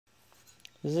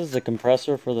This is the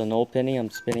compressor for the Noel penny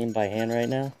I'm spinning by hand right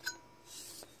now.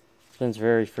 Spins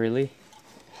very freely.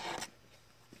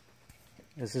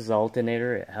 This is the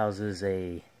alternator. It houses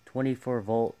a 24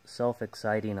 volt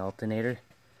self-exciting alternator.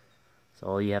 So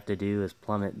all you have to do is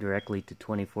plumb it directly to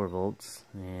 24 volts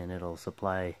and it'll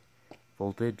supply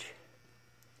voltage.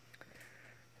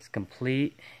 It's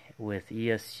complete with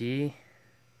ESC.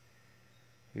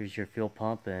 Here's your fuel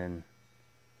pump and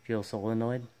fuel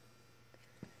solenoid.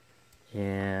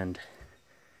 And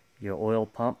your oil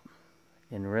pump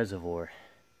and reservoir.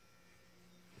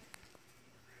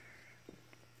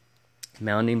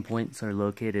 Mounting points are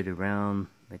located around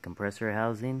the compressor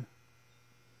housing,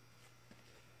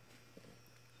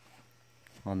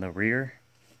 on the rear,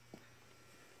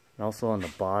 and also on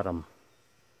the bottom.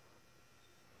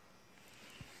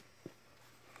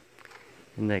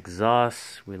 In the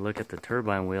exhaust, we look at the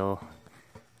turbine wheel,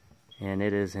 and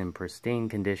it is in pristine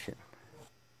condition.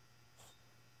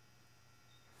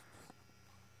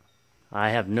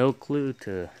 I have no clue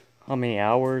to how many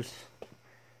hours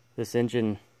this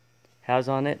engine has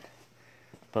on it,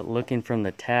 but looking from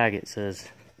the tag it says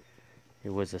it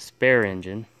was a spare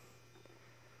engine,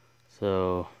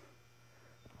 so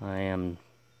I am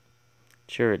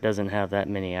sure it doesn't have that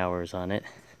many hours on it.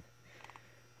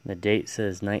 The date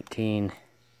says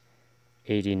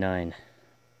 1989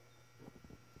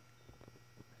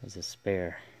 as a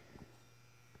spare.